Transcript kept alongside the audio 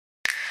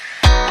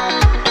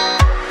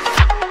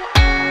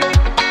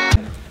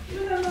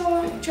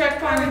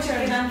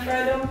and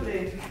fried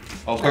dumpling.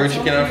 Oh, curry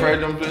chicken and fried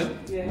dumpling?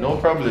 Yeah. No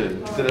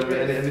problem. Instead of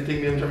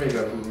anything in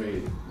Jamaica food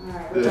made.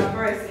 Alright, we have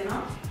rice, you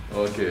know?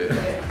 Okay.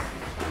 Yeah.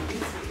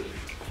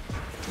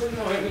 Good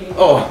morning.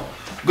 Oh,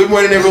 good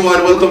morning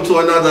everyone. Welcome to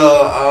another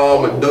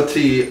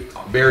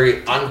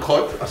Duttyberry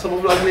Uncut. Some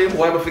of vlog name?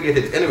 Why am I forget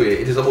it? Anyway,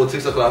 it is about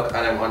 6 o'clock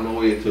and I'm on my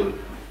way to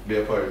be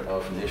a part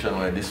of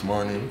Nationwide this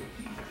morning.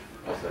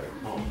 Oh, sorry.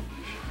 Oh.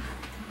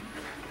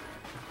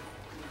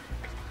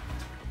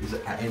 Is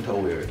it enter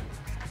where?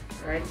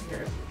 Right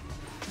here.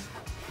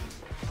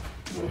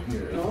 No,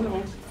 here.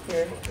 No.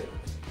 Here.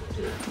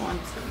 One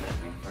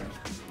second, first.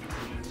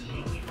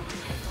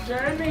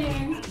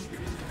 Jeremy.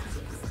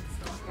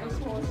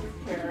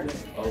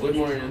 Oh, good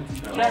morning.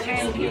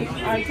 Jeremy,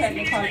 our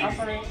technical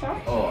operator.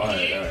 Oh,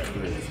 alright,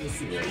 great.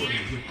 Yeah.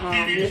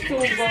 The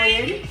stove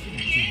going.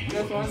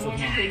 Just one more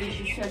to leave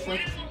the setup.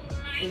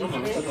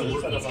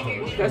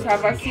 Just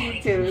have a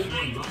seat till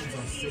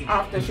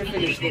after she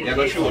finishes. Yeah,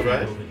 got shoes,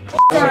 right?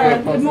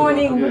 Good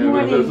morning, good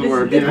morning. This is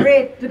the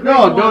great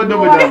No, don't do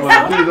that,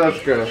 man. Please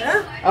ask her.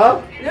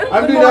 Huh?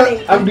 I'm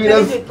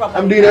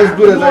doing as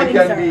good as I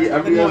can be.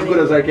 I'm doing as good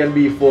as I can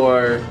be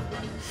for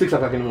 6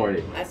 o'clock in the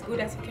morning. As good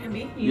as you can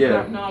be?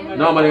 Yeah.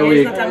 Normally I'm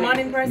awake. Not a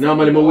morning person?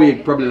 Normally I'm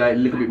awake probably like a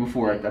little bit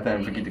before at that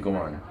time for Kitty to come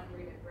on.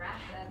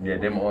 Yeah,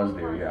 them hours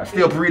there, yeah. I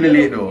stay up really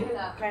late though.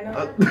 Kind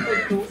of.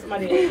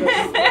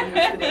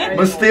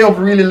 But stay up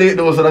really late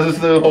though, so that's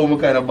just how we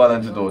kind of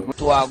balance it out. To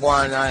go on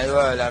in the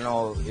world, I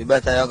know. You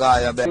better you go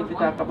your bed.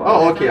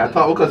 Oh, okay. I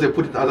thought because they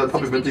put it as a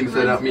topic and things,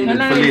 so that means it's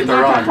for later it's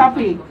not on. a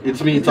topic.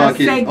 It's me It's a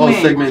talking. segment. Oh,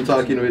 segment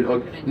talking with.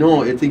 Okay.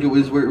 No, I think it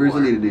was where's the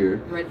lady there?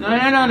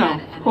 No.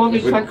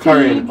 COVID With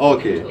Karen. fatigue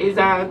Okay. is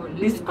a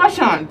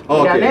discussion with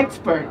Okay. an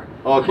expert.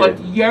 Okay. But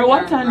you're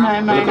what's on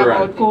my mind Look about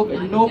around.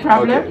 COVID. No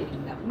problem. Okay.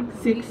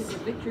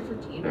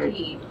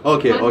 6:30.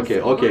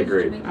 Okay,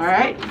 great.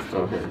 Alright?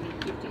 Okay.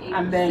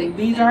 And then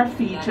these are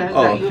features.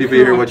 Oh, that you people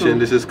here flow watching, to.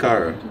 this is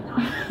Cara.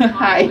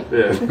 Hi.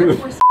 Yeah.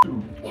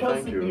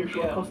 Thank you.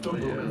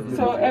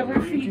 So every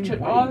feature,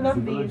 all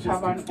of these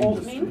have an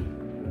opening.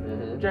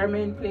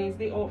 Jermaine plays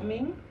the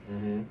opening.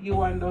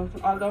 You and the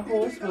other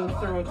hosts will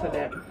throw to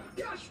them.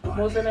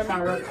 Most of them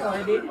are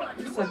recorded,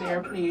 so they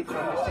are played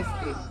from the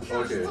system.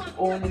 Okay.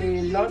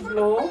 Only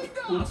Ludlow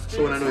would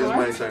So when I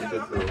know it's my time to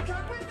throw.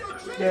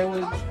 there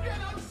was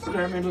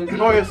German will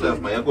Know yourself,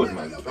 man. You're good,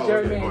 man. Oh,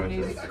 German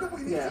is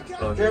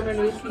German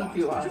will keep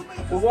you on.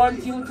 We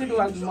want you to do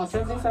as much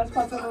of this as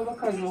possible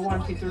because we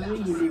want you to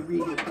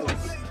really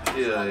close.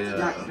 Yeah.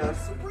 Not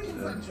just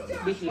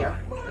be here.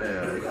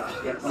 Yeah.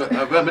 Yes.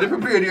 But they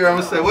prepared here, I'm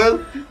gonna say, well,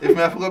 if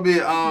I have to be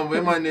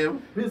what's my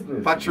name?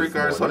 Patrick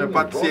or something,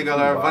 Pat Segal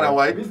or Vanna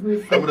White, I'm just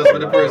be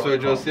the person who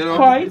just, you know.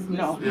 Point?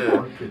 No.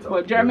 Yeah.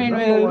 But Jermaine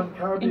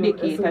will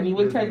indicate and he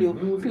will tell you.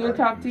 He will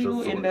talk to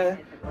you in the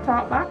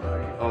talk back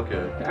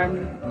Okay.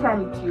 and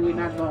prompt you in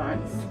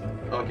advance.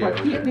 Okay. But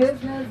keep this.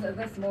 Business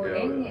this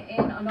morning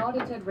in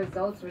unaudited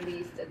results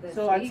released this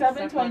So at week.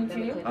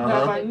 7:20, we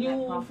have a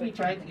new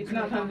feature. It's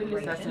not on the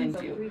list I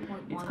sent you.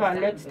 It's called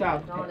Let's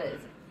Talk.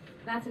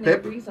 That's an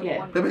Pep? increase of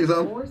Yeah. Pep is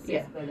on?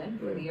 1.46 billion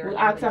for the year. We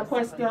ask a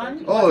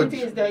question. Oh, What it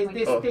is, there is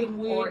this thing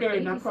we're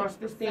doing across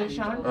the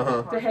station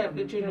to help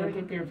the children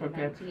prepare for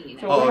PEP.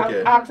 So Oh, we okay.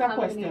 have asked a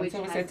question.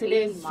 So we said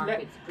today's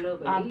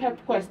PEP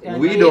question.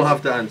 We don't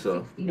have to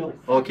answer. No.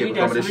 Okay, We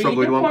because just they read struggle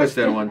with the one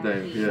question one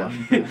time. Yeah.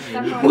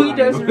 We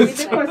just read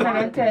the question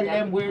and tell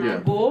them where Yeah.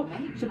 to go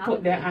to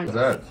put their answer.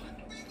 that?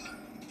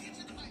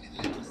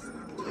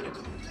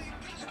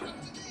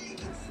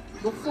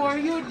 Before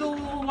you do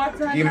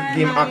what's on Give my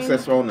him mind,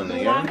 access round in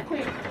there, yeah? one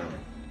quick.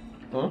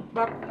 Huh?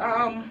 But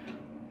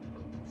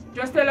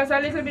just tell us a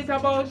little bit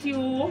about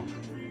you.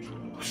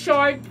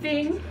 Short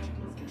thing.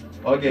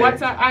 Okay.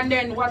 And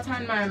then what's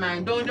on my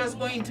mind. Don't just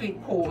go into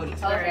it cold.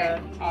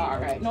 Okay.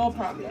 Alright, no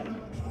problem.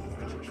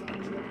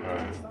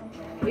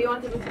 Do you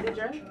want to listen to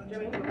Jeremy?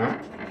 Huh?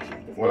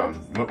 Hold on.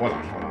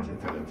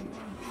 Tell him.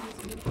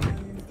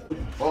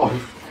 Oh.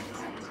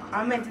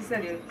 I meant to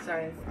tell you,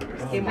 sorry.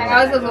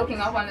 I was just looking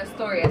up on the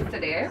story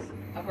yesterday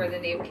of where the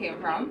name came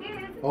from.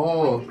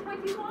 Oh.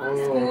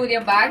 School with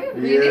your bag,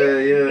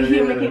 really? Yeah.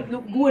 You make it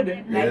look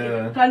good.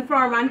 Like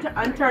confirm and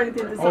turn it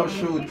into something. Oh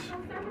shoot.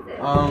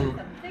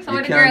 So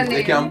what the girl's You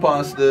name? can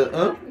pass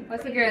the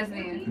What's the girl's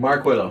name?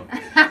 Marquella.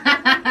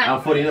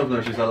 I'm funny enough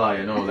now she's a liar,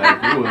 you know,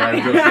 like you,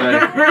 like just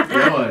like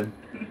yeah man.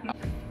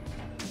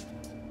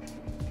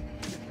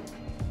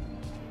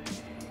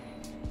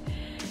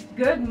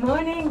 Good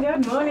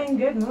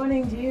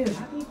morning to you.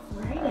 Happy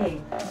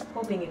Friday.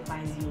 Hoping it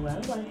finds you well.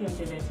 Welcome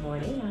to this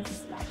morning. A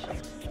special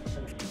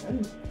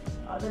edition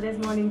of the This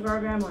Morning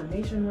program on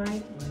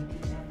Nationwide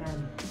 102 FM.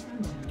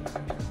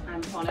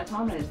 I'm Paula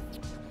Thomas.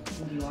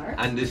 And you are?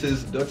 And this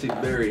is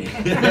Duttyberry.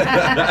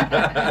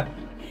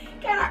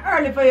 Kinda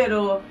early for you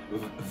though.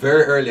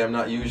 Very early. I'm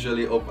not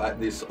usually up at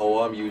this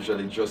hour. I'm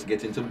usually just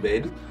getting to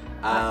bed.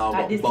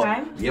 At this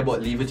time? Yeah,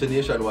 but leave it to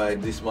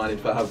Nationwide this morning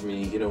for have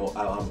me, you know,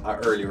 an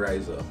early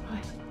riser.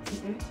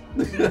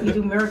 You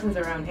do miracles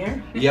around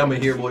here. Yeah, my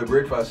here boy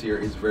breakfast here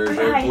is very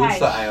Hi, good. hi.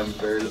 So I am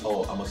very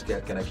I must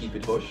get, can I keep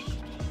it hush?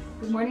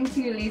 Good morning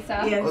to you,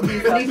 Lisa. Yes,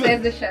 Lisa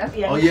is the chef.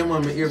 Yeah. Oh yeah,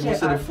 man, I hear Chef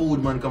most of the Art.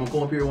 food, man. Come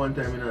up here one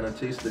time and I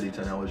tasted it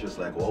and I was just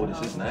like, wow, this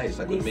is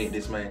nice. I could make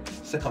this my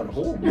second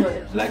home.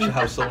 Like she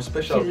have some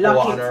special She power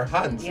lock on it. her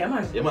hands. Yeah,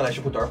 man. Yeah, man, like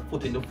she put her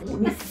foot in the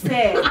food.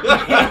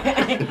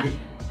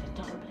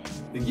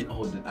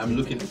 Oh, I'm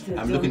looking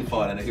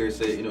forward, and I hear you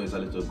say, you know, it's a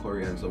little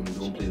curry and some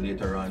dumpling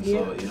later on.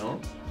 Yeah. So, you know,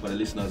 for the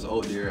listeners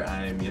out there,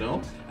 I'm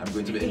going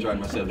to be enjoying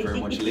myself very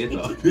much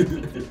later.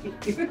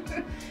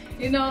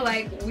 You know,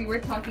 like we were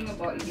talking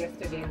about it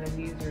yesterday in the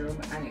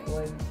newsroom, and it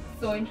was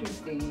so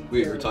interesting.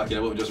 Wait, we're talking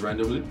about just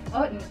randomly?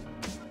 Oh, no.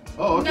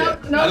 Oh, okay. No,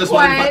 I not just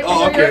quite. wanted to- oh,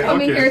 You're okay,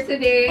 coming okay. here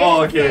today.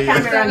 Oh, okay. So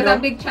Yeah. there was a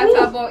big chat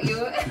about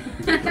you.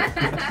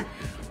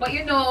 But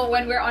you know,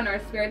 when we're on our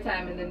spare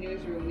time in the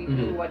newsroom, we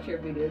do watch your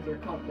videos, your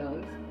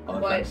countdowns. Oh,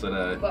 but, thanks for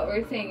that. But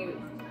we're saying it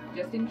was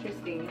just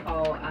interesting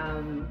how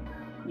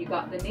you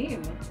got the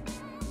name.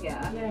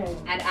 Yeah.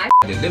 And I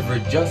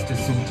Delivered just to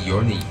suit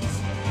your needs.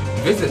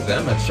 Visit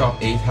them at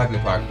Shop 8 Hagley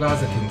Park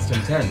Plaza,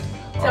 Kingston 10.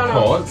 Or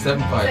call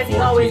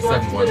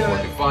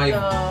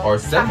 754-371-45 or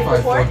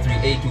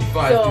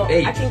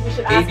 754-382-528.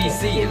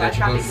 ABC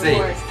Electrical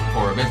Sales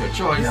for a better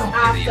choice in the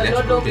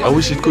electrical business. I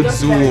wish it could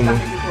zoom.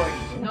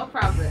 no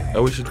problem. I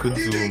wish it could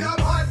zoom. So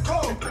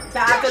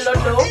after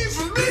Ludlow,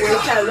 we'll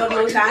tell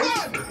Ludlow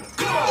thanks.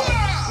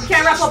 We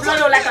can wrap up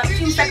Ludlow like a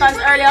few seconds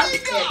earlier.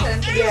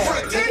 Yeah,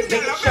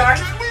 make it short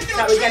so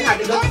we can have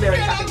the Duttyberry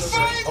traffic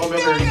report. Oh,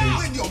 maybe read it.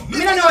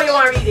 Me don't know what you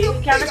want to read it. You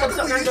can make up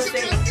something and just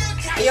say,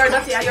 you're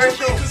Dutty, at your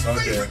show.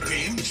 Okay.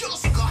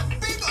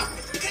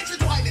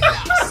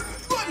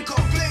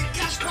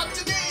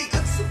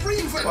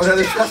 Oh,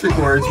 that's the traffic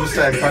words we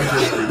said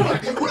consciously.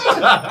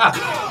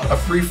 A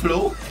free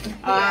flow?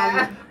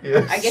 I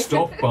guess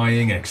Stop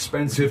buying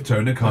expensive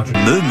toner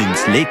cartridges.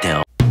 Moments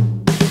later.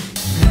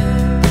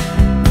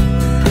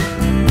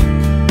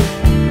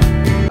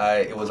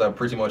 It was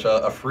pretty much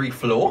a free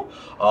flow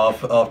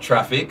of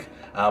traffic.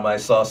 I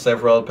saw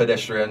several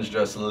pedestrians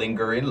just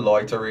lingering,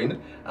 loitering.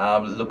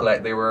 Looked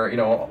like they were,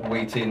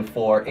 waiting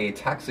for a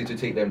taxi to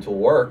take them to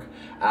work.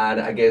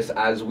 And I guess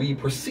as we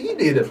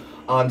proceeded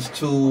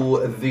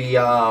onto the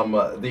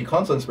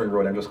Constant Spring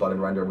Road, I'm just calling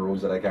random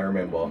roads that I can't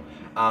remember.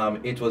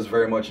 It was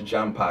very much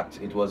jam-packed.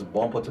 It was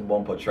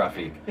bumper-to-bumper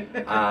traffic.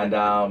 And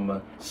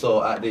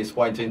so at this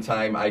point in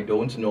time, I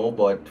don't know,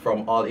 but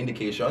from all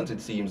indications,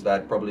 it seems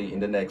that probably in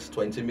the next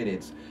 20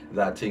 minutes,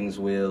 that things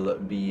will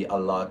be a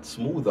lot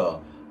smoother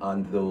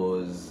on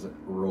those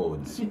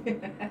roads.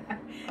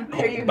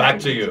 Back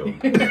to you.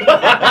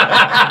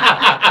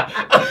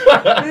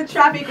 The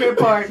traffic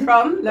report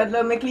from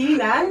Ludlow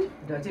McLean and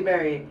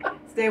Duttyberry.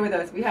 Stay with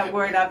us. We have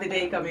word of the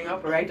day coming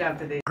up right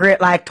after this. Great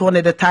like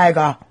Tony the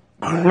Tiger.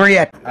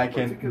 Great. I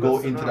can go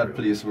into that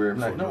place where I'm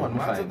like, no, I'm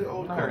fine.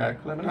 No,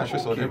 let me not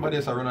stress out. Everybody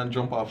else run and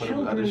jump off at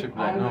the ship.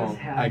 Like, no,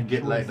 I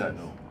get like that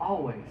now.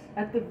 Always.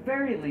 At the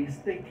very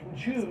least, they can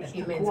choose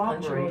to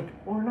cooperate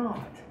or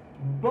not.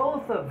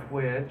 Both of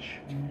which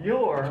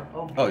you're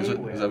okay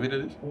with. Is that what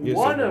it is?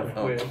 One of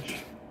which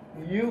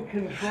you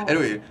control.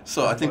 Anyway,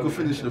 so I think we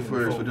finished the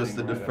first. We just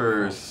did the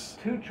first.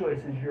 Two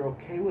choices you're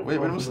okay with. Wait,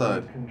 when was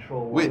that?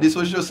 Control. Wait, this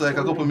was just like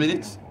a couple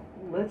minutes?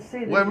 Let's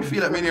say Why am I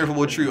feel like I'm here for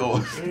about 3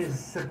 hours? is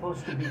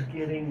supposed to be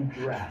getting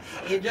dressed.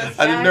 And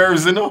the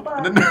nerves, The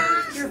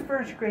nerves. Your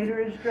first grader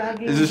is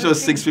dragging. This is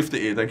just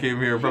 6:58. I came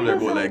here probably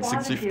about like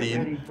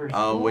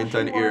 6:15. Went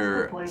on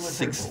air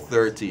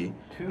 6:30.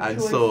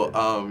 And so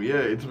yeah,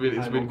 it's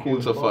been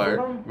cool so far.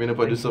 I'm gonna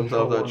do some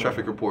sort of that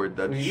traffic report.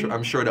 That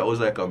I'm sure that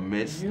was like a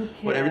miss,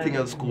 but everything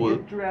else cool.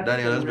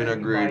 Daniel has been a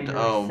great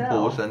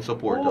host and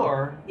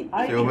supporter.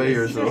 Stay over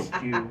here, so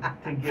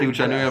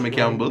future New York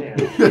Campbell.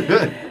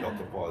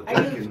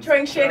 Are you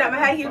throwing shade at my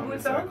high heel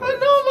boots on?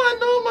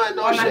 No man,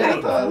 no shade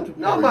at all.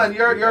 No man,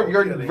 you're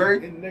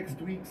very. In next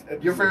week's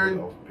episode You're very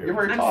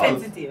I'm tall.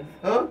 sensitive.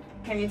 Huh?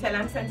 Can you tell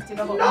I'm sensitive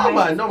about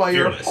No man,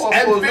 you're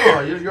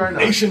Fearless. you're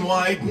not.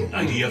 Nationwide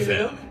 90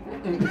 FM.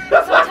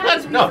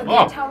 Sometimes we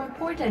forget how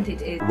important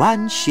it is.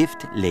 One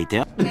shift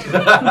later.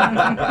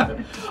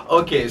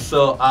 Okay,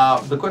 so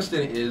the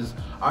question is,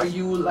 are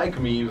you like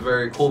me,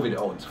 very COVID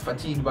out,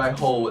 fatigued by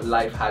how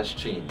life has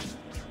changed?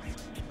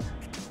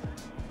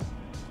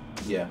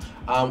 Yeah.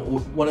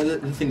 One of the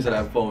things that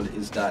I've found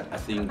is that I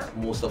think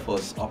most of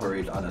us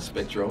operate on a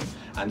spectrum,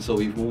 and so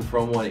we've moved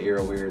from one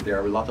era where there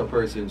are a lot of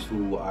persons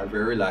who are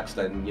very relaxed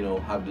and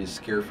have this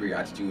carefree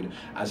attitude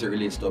as it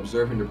relates to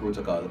observing the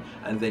protocol,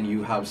 and then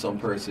you have some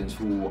persons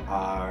who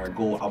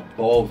go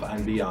above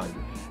and beyond.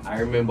 I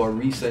remember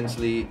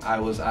recently I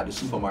was at the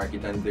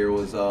supermarket and there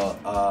was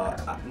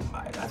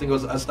I think I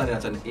was standing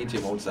at an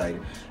ATM outside,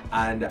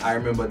 and I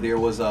remember there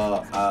was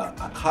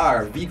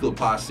a vehicle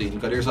passing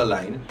because there's a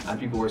line and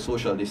people were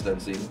social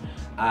distancing,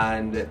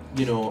 and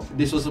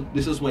this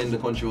was when the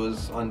country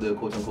was on the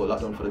quote-unquote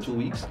lockdown for the 2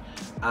 weeks,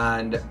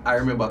 and I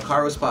remember a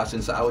car was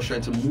passing, so I was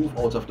trying to move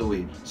out of the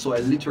way, so I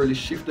literally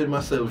shifted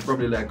myself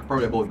probably about 4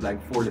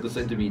 little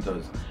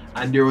centimeters,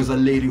 and there was a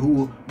lady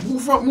who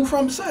move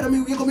from side. I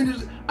mean, you come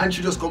in, and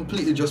she just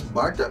completely just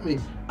barked at me,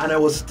 and I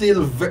was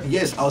still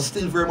I was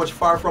still very much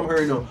far from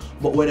her, you know.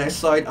 But when I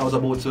saw it, I was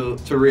about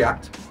to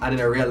react, and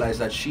then I realized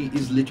that she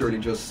is literally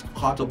just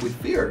caught up with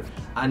fear,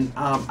 and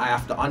I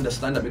have to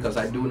understand that because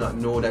I do not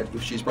know that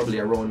if she's probably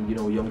around, you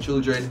know, young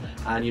children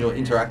and, you know,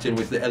 interacting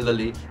with the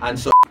elderly, and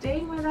so.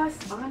 Staying with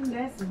us on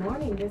this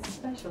morning, this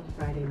special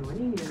Friday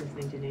morning, you're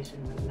listening to Nation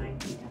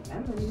 190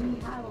 FM, and we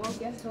have our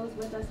guest host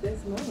with us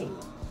this morning.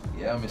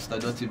 Yeah, Mr.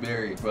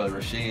 Duttyberry, well,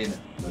 Rasheen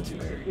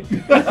Duttyberry.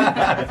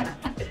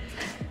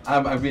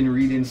 I've been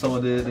reading some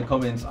of the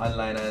comments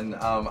online, and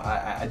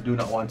I do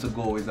not want to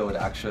go without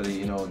actually,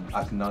 you know,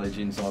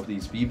 acknowledging some of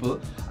these people.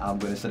 I'm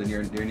going to say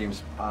their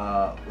names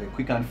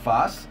quick and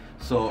fast.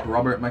 So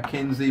Robert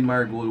McKenzie,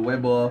 Marigold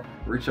Weber,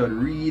 Richard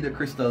Reed,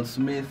 Crystal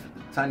Smith,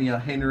 Tanya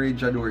Henry,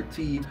 Jador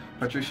T,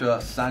 Patricia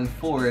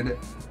Sanford,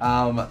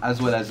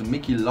 as well as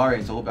Mickey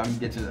Lawrence. I hope I'm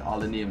getting all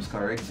the names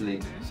correctly.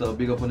 So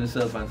big up on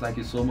yourself, and thank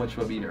you so much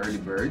for being early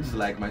birds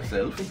like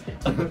myself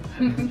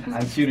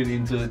and tuning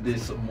into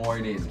this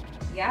morning.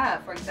 Yeah,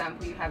 for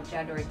example, you have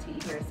Jador T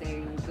here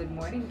saying, "Good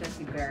morning,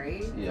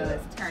 Duttyberry." Yeah. So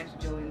that's Terrence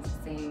Jones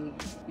saying,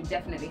 "You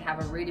definitely have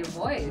a radio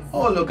voice."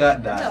 Oh, look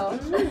at that.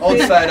 Hello.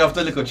 Outside of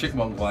the little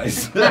chipmunk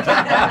voice.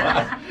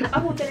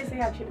 I won't tell you say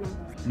I have chipmunk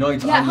voice. No,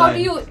 it's yeah,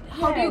 online.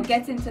 how do you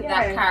get into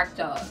that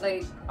character?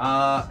 Like,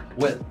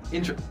 well,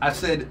 I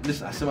said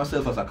I see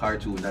myself as a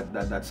cartoon,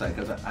 that side,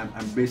 because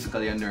I'm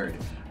basically a nerd.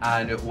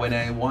 And when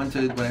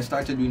I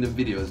started doing the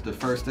videos, the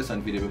first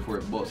lesson video before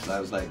it busts, I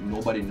was like,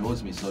 nobody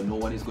knows me, so no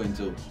one is going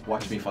to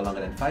watch me for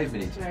longer than 5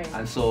 minutes. Right.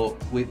 And so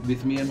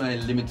with me and my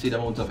limited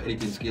amount of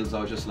editing skills,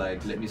 I was just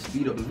like, let me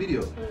speed up the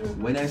video.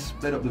 When I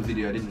sped up the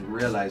video, I didn't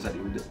realize that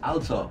it would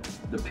alter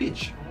the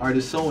pitch or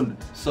the sound.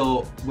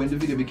 So when the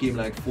video became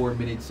like 4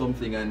 minutes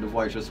something and the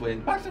voice just went,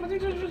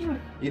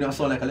 you know, I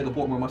sound like a little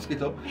Portmore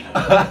mosquito.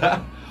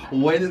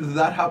 When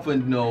that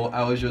happened, no,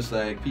 I was just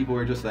like, people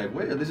were just like,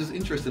 well, this is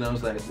interesting. I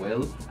was like,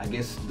 well, I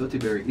guess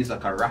Duttyberry is a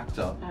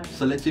character,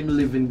 so let him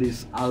live in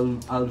this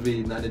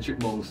Alvin and the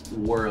Chipmunks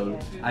world,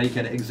 and he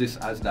can exist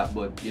as that.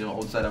 But you know,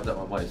 outside of that,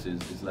 my voice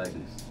is like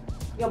this.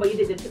 Yeah, but you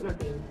did the Chipmunk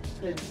thing,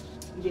 because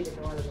you did it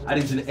for all of them. I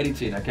did the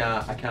editing. I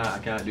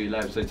can't do it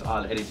live, so it's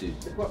all edited.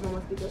 The Portmore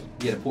mosquito?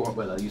 Yeah, the Portmore.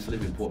 Well, I used to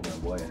live in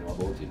Portmore, boy. I know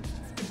about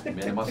it.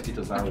 Many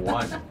mosquitoes are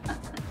one.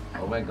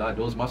 Oh my God,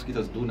 those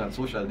mosquitoes do not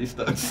social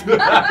distance.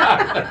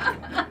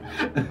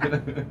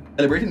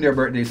 Celebrating their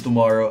birthdays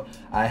tomorrow,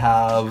 I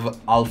have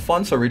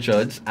Alfonso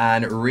Richards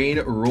and Rain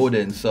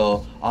Roden.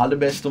 So all the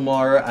best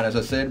tomorrow, and as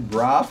I said,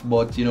 brav,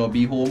 but you know,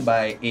 be home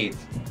by 8.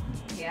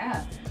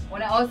 yeah.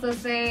 Want to also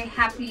say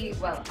happy,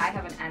 well, I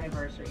have an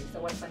anniversary,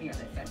 so what's on your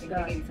list? I think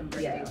we gave you some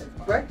birthdays as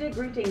well. Birthday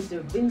greetings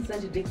to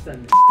Vincent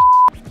Dixon.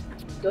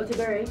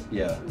 Duttyberry,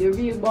 the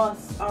real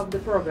boss of the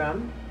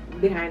program,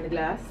 behind the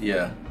glass.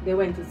 Yeah. They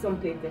went to some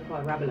place they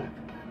call Rabalac.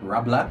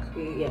 Rabalac?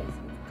 Yes,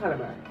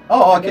 Calabar.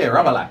 Oh, okay,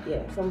 Rabalac.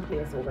 Yeah, some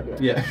place over there.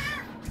 Yeah.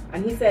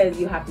 And he says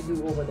you have to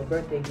do over the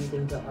birthday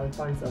greeting to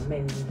Alfonso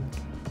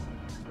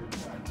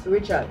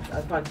Richards,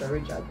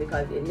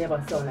 because it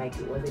never sounded like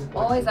it was important.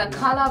 Oh, he's a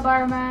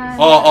Calabar man.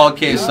 Oh,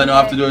 okay, so now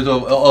I have to do it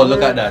over. Oh,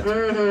 look at that.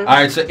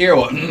 Alright, so here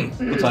what?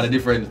 What's on the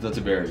difference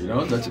Duttyberry, you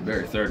know?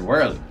 Duttyberry, third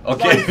world.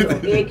 Okay.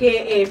 Fonso,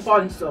 aka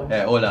Fonso.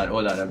 Yeah, hold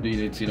on. I'm doing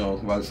it, you know,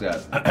 what's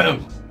that?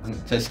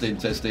 testing.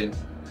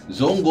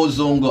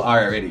 Zongo,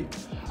 alright, ready.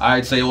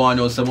 Alright, so you want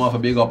to know someone of a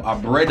big up a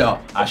brother,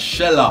 a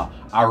sheller,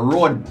 a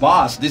road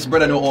boss. This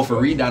brother know how to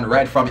read and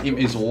write from him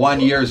is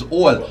 1 year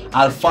old.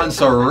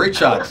 Alfonso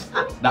Richards.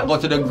 That go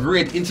to the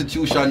great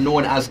institution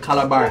known as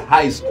Calabar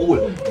High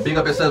School. Big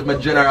up yourself, my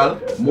general.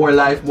 More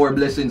life, more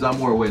blessings, and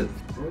more wealth.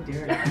 Oh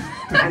dear.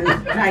 And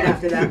right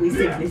after that, we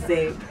simply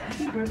say,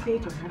 happy birthday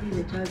to Harry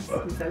Richards,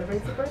 who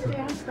celebrates his birthday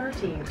on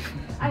 13th.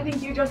 I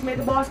think you just made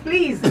the boss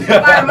pleased. The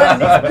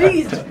fireman is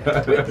pleased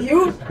with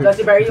you.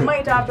 Duttyberry, you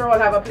might after all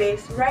have a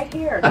place right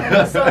here. Thank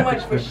you so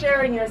much for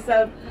sharing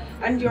yourself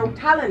and your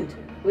talent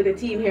with the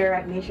team here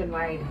at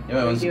Nationwide.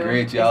 Yeah, it was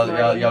great. Y'all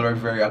were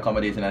very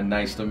accommodating and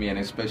nice to me, and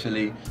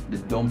especially the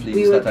dumplings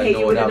we will that I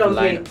know have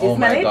lined. Oh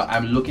my God,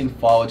 I'm looking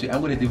forward to it. I'm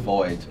going to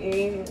devour it.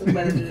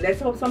 Well, let's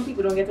hope some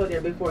people don't get out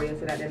there before you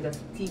so that they just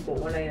teep out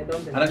one of your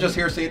dumplings. And I just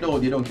hear say you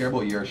don't care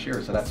about your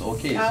share, so that's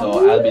okay.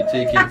 So I'll be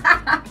taking.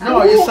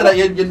 No, you said that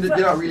you're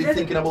not really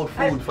thinking about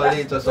food for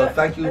later. So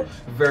thank you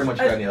very much,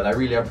 Danielle. I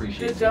really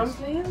appreciate it. The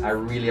dumplings? I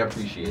really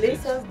appreciate it.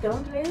 Lisa's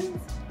dumplings?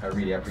 I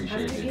really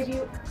appreciate it. Give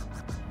you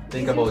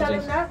Think about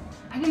it.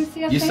 I didn't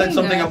see a You thing said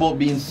something there. about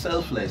being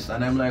selfless,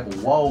 and I'm like,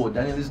 wow,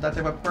 Daniel is that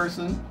type of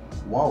person.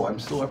 Wow, I'm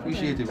so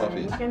appreciative of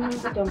it.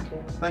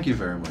 Thank you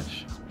very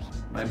much.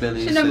 My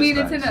belly. She don't mean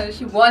it to know.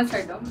 She wants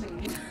her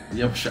dumplings.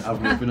 Yeah,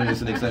 I've been feeling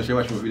this next time she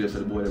watch my video, so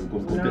the boy will go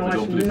get the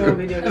dumpling. No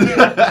video.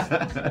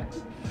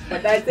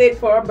 But that's it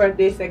for our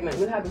birthday segment.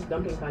 We'll have this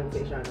dumpling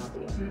conversation after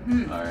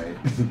here. All right.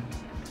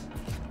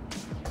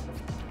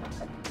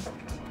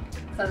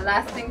 So the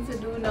last thing to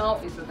do now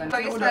is we're gonna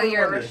spell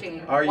your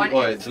Rasheen.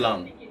 Oh, it's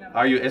long.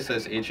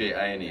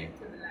 RUSSHAINE.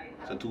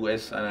 So 2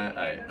 S and an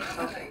I.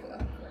 Okay.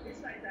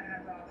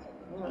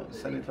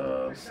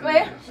 Senator.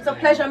 Well, it's a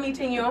pleasure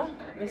meeting you,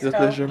 It's a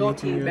pleasure Mr.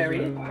 meeting you.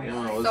 Duttyberry.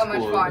 Yeah, it was So much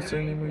cool. fun.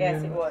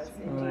 Yes, it was.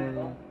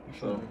 Indeed.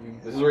 So,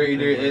 this is where your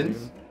day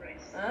ends.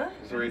 Huh?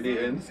 This is where your day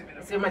ends.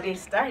 This is where my day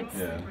starts.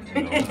 Yeah.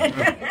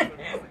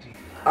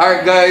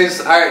 Alright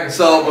guys, alright,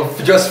 so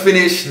I've just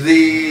finished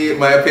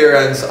my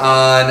appearance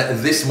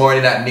on This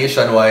Morning at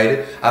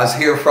Nationwide. I was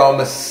here from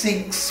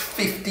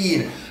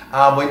 6:15.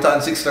 Went on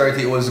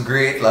 6:30, it was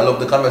great. I love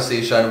the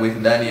conversation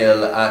with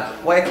Danielle and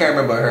I can't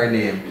remember her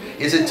name.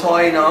 Is it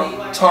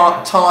Toina?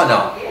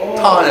 Tana.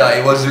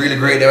 It was really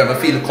great. I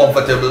feel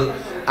comfortable.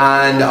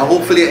 And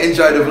hopefully you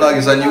enjoyed the vlog.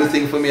 It's a new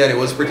thing for me and it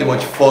was pretty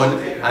much fun.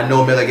 And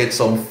now I'm gonna get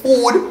some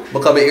food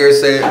because I hear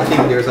say I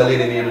think there's a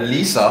lady named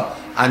Lisa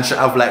and she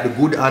have like the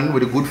good hand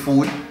with the good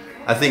food.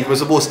 I think we're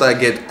supposed to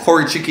get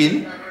curry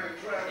chicken.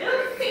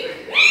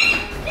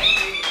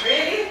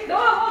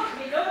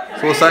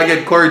 So I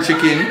get curry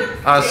chicken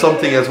and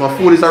something else. My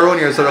food is around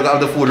here, so I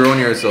have the food around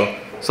here. So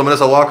someone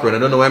else a walk around. I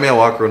don't know why I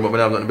walk around, but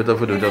I have nothing better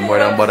to do than more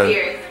than bother.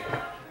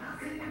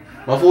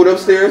 My food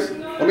upstairs.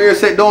 I'm here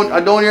set down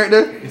here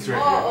there? It's right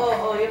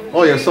here.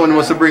 Oh yeah, someone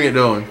must bring it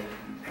down.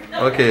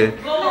 Okay.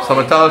 So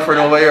my tall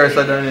friend over here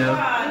said Daniel.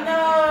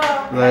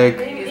 Like,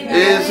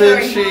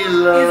 isn't she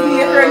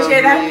lovely?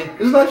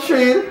 It's not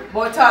shade.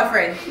 But tall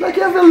friend. Like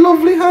you have a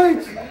lovely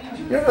height.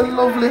 You have a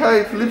lovely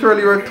height.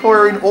 Literally you were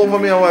towering over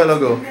me a while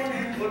ago.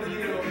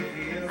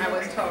 I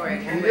was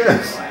towering.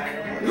 Yes.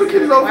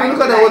 Looking lovely.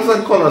 Look at that. What's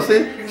that color?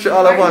 See? She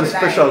all have one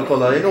special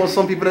color. You know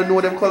some people that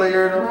know them color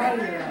here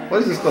now?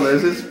 What is this color?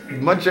 Is this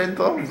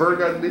magenta?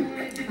 Burgundy?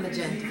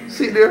 Magenta.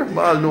 See there?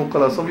 But I'll know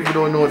color. Some people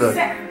don't know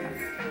that.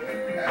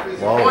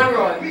 Wow. One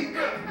run.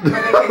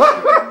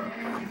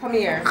 Come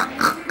here.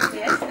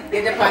 Yes.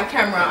 Get up on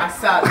camera. I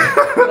saw it.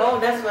 No,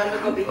 that's why I'm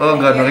going to be. Oh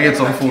God, I'm going to get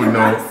some food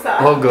now.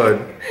 Oh God.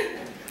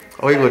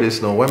 How you got this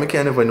now? Why I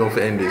can't never know if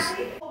I end this?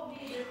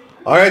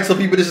 Alright, so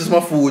people, this is my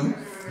food.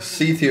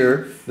 See it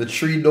here. The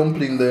 3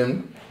 dumpling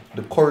them.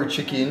 The curry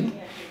chicken.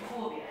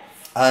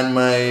 And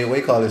my, what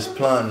you call this,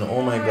 plan.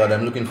 Oh my God,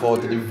 I'm looking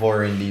forward to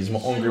devouring these. I'm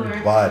hungry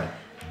bad.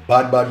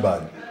 Bad.